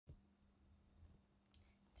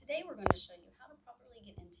Today we're going to show you how to properly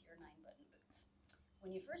get into your 9-button boots.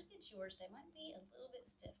 When you first get yours, they might be a little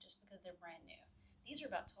bit stiff just because they're brand new. These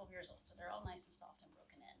are about 12 years old, so they're all nice and soft and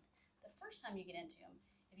broken in. The first time you get into them,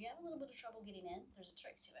 if you have a little bit of trouble getting in, there's a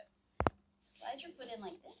trick to it. Slide your foot in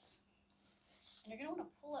like this, and you're going to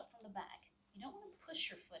want to pull up from the back. You don't want to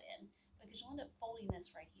push your foot in because you'll end up folding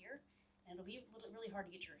this right here, and it'll be really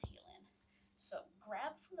hard to get your heel in. So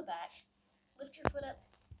grab from the back, lift your foot up,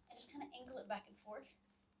 and just kind of angle it back and forth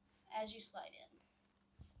as you slide in.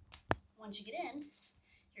 Once you get in,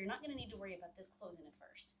 you're not going to need to worry about this closing at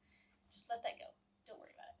first. Just let that go. Don't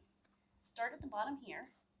worry about it. Start at the bottom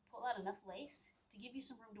here, pull out enough lace to give you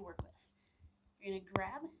some room to work with. You're going to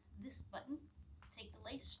grab this button, take the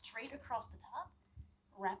lace straight across the top,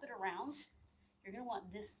 wrap it around. You're going to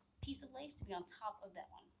want this piece of lace to be on top of that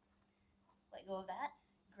one. Let go of that,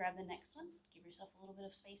 grab the next one, give yourself a little bit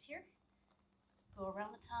of space here, go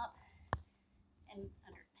around the top and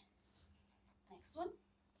under it. Next one.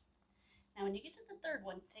 Now when you get to the third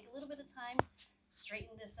one, take a little bit of time,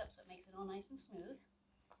 straighten this up so it makes it all nice and smooth.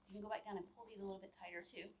 You can go back down and pull these a little bit tighter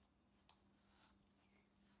too.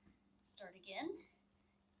 Start again.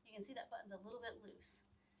 You can see that button's a little bit loose.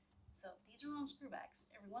 So these are on screwbacks.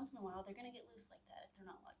 Every once in a while they're going to get loose like that if they're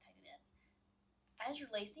not Loctited in. As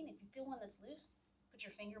you're lacing, if you feel one that's loose, put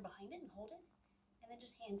your finger behind it and hold it, and then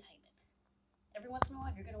just hand tighten it. Every once in a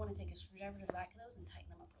while you're going to want to take a screwdriver to the back of those and tighten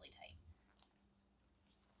them up really tight.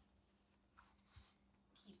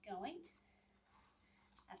 Keep going.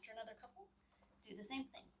 After another couple, do the same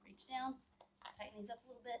thing. Reach down, tighten these up a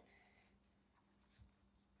little bit.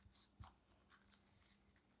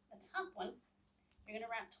 The top one, you're going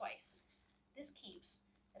to wrap twice. This keeps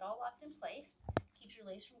it all locked in place, keeps your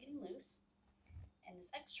lace from getting loose, and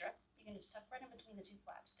this extra, you can just tuck right in between the two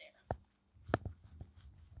flaps there.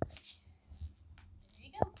 There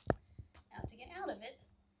you go. Now to get out of it,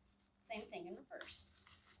 same thing in reverse.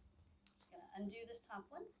 Just going to undo this top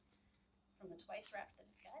one from the twice wrap that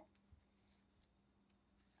it's got.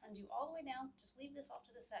 Undo all the way down, just leave this off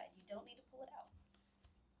to the side. You don't need to pull it out.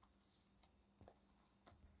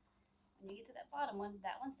 When you get to that bottom one,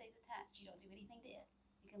 that one stays attached. You don't do anything to it.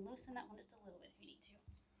 You can loosen that one just a little bit if you need to.